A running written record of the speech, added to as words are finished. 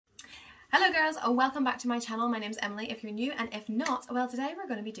Hello girls, welcome back to my channel. My name's Emily if you're new, and if not, well, today we're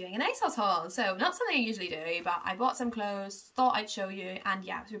going to be doing an Asos haul. So not something I usually do, but I bought some clothes, thought I'd show you, and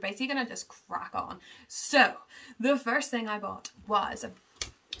yeah, so we're basically going to just crack on. So the first thing I bought was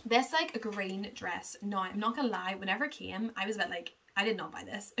this like green dress. Now I'm not gonna lie, whenever it came I was a bit like, I did not buy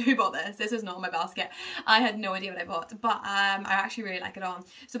this. Who bought this? This was not in my basket. I had no idea what I bought, but I actually really like it on.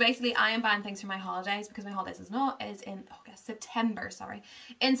 So basically I am buying things for my holidays because my holidays is in August, September, sorry.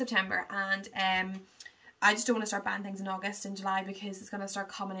 In September, and I just don't want to start buying things in August and July because it's going to start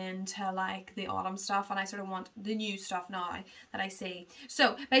coming into like the autumn stuff, and I sort of want the new stuff now that I see.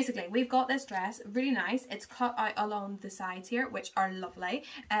 So basically we've got this dress, really nice. It's cut out along the sides here, which are lovely,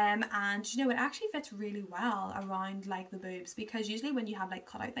 and you know, it actually fits really well around like the boobs, because usually when you have like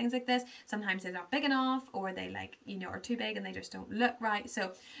cut out things like this, sometimes they're not big enough, or they like, you know, are too big and they just don't look right.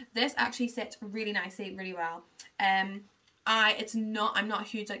 So this actually sits really nicely, really well. I'm not a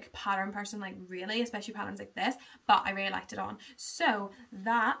huge like pattern person, like really, especially patterns like this, but I really liked it on. So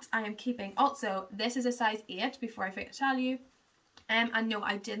that I am keeping. Also, this is a size 8 before I forget to tell you. And no,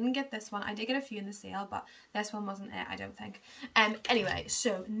 I didn't get this one. I did get a few in the sale, but this one wasn't it, I don't think. Anyway,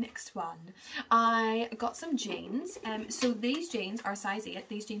 so next one. I got some jeans. So these jeans are size 8.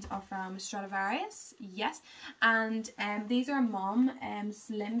 These jeans are from Stradivarius, yes. And these are a mom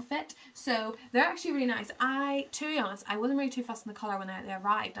slim fit. So they're actually really nice. To be honest, I wasn't really too fussed on the colour when they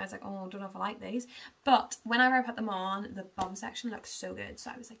arrived. I was like, oh, I don't know if I like these. But whenever I put them on, the bum section looks so good.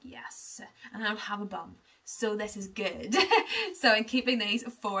 So I was like, yes. And I don't have a bum, so this is good. So I'm keeping these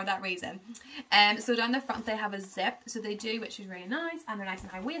for that reason. So down the front they have a zip, so they do, which is really nice, and they're nice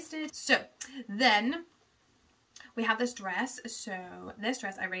and high-waisted. So then we have this dress. So this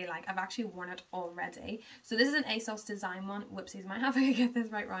dress I really like. I've actually worn it already. So this is an Asos design one. Whoopsies, might have to get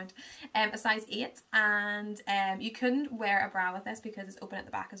this right round. A size 8, and you couldn't wear a bra with this because it's open at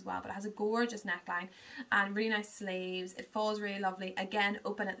the back as well, but it has a gorgeous neckline and really nice sleeves. It falls really lovely. Again,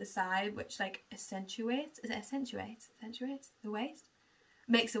 open at the side, which like accentuates the waist.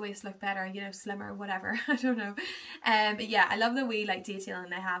 Makes the waist look better, you know, slimmer, whatever. I don't know. But yeah, I love the wee like detailing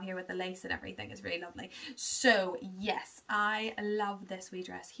they have here with the lace and everything. It's really lovely. So yes, I love this wee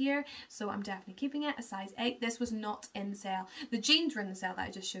dress here. So I'm definitely keeping it, a size 8. This was not in the sale. The jeans were in the sale that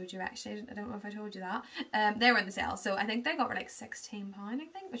I just showed you actually. I don't know if I told you that. They were in the sale. So I think they got for like £16, I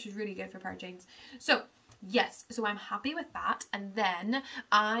think, which is really good for a pair of jeans. So yes, so I'm happy with that. And then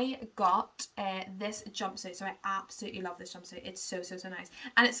I got this jumpsuit. So I absolutely love this jumpsuit. It's so nice.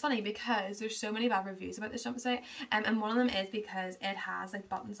 And it's funny because there's so many bad reviews about this jumpsuit, and one of them is because it has like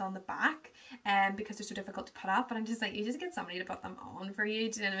buttons on the back, because they're so difficult to put up, and I'm just like, you just get somebody to put them on for you,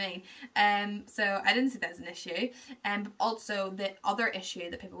 do you know what I mean? So I didn't see that as an issue. But also the other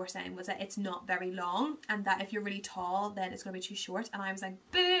issue that people were saying was that it's not very long, and that if you're really tall then it's going to be too short, and I was like,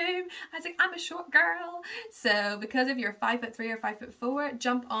 boom! I was like, I'm a short girl. So because if you're 5'3" or 5'4",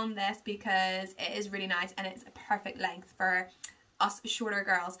 jump on this because it is really nice and it's a perfect length for us shorter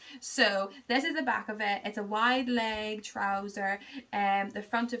girls. So this is the back of it. It's a wide leg trouser. The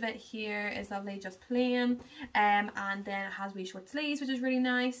front of it here is lovely, just plain, and then it has wee short sleeves, which is really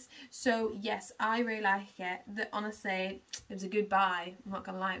nice. So yes, I really like it. Honestly, it was a good buy. I'm not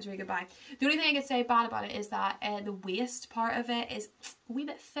gonna lie, it was a really good buy. The only thing I could say bad about it is that the waist part of it is a wee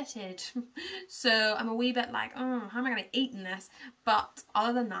bit fitted. So I'm a wee bit like, oh, how am I gonna eat in this? But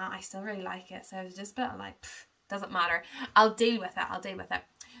other than that, I still really like it. So it was just a bit like, pff, doesn't matter. I'll deal with it.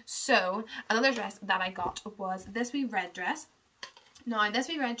 So another dress that I got was this wee red dress. Now this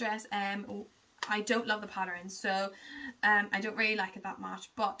wee red dress, I don't love the pattern, so I don't really like it that much,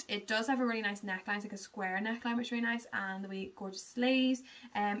 but it does have a really nice neckline. It's like a square neckline, which is really nice, and the wee gorgeous sleeves.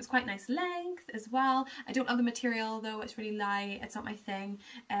 It's quite nice length as well. I don't love the material though. It's really light. It's not my thing,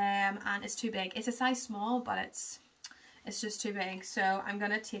 and it's too big. It's a size small, but it's just too big, so I'm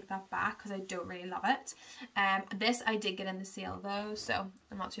gonna take that back because I don't really love it. This I did get in the sale though, so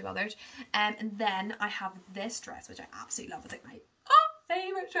I'm not too bothered. And then I have this dress, which I absolutely love. It's like my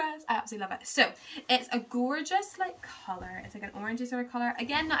favorite dress. I absolutely love it. So it's a gorgeous like colour. It's like an orangey sort of colour.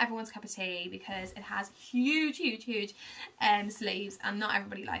 Again, not everyone's cup of tea because it has huge sleeves, and not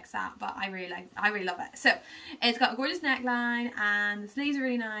everybody likes that, but I really love it. So it's got a gorgeous neckline, and the sleeves are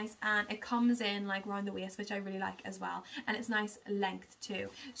really nice, and it comes in like around the waist, which I really like as well, and it's nice length too.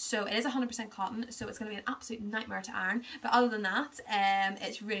 So it is 100% cotton, so it's going to be an absolute nightmare to iron, but other than that,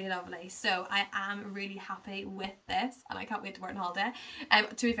 it's really lovely. So I am really happy with this, and I can't wait to wear it on holiday.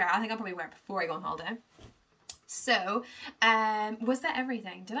 To be fair, I think I'll probably wear it before I go on holiday. So, was that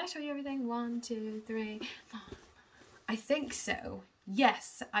everything? Did I show you everything? 1, 2, 3, 4. I think so.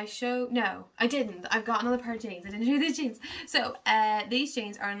 Yes, no, I didn't. I've got another pair of jeans. I didn't do these jeans. So, these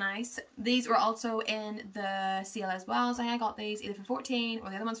jeans are nice. These were also in the sale as well. So I got these either for 14 or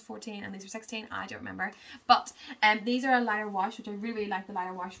the other one's for 14 and these were 16. I don't remember. But, these are a lighter wash, which I really, really like the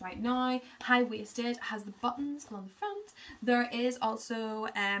lighter wash right now. High-waisted, has the buttons along the front. There is also,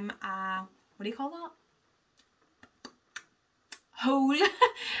 what do you call that? Hole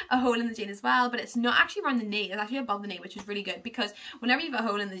a hole in the jean as well, but it's not actually around the knee, it's actually above the knee, which is really good, because whenever you have a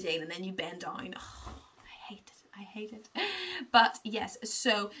hole in the jean and then you bend down, oh, I hate it. But yes,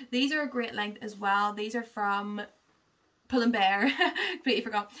 so these are a great length as well. These are from Pull and Bear. Completely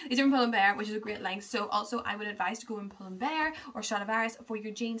forgot. These are from Pull and Bear, which is a great length. So also I would advise to go in Pull and Bear or Stradivarius for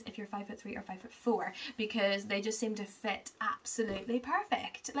your jeans if you're 5'3" or 5'4", because they just seem to fit absolutely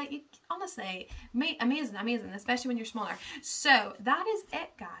perfect. Like, you, honestly, amazing, especially when you're smaller. So that is it,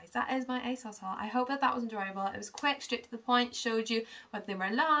 guys. That is my Asos haul. I hope that was enjoyable. It was quick, straight to the point, showed you what they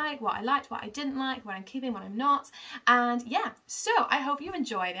were like, what I liked, what I didn't like, what I'm keeping, what I'm not. And yeah, so I hope you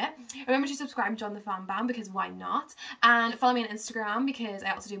enjoyed it. Remember to subscribe and join the fan band, because why not? And follow me on Instagram, because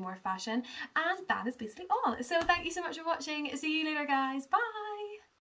I also do more fashion. And that is basically all. So thank you so much for watching. See you later, guys. Bye.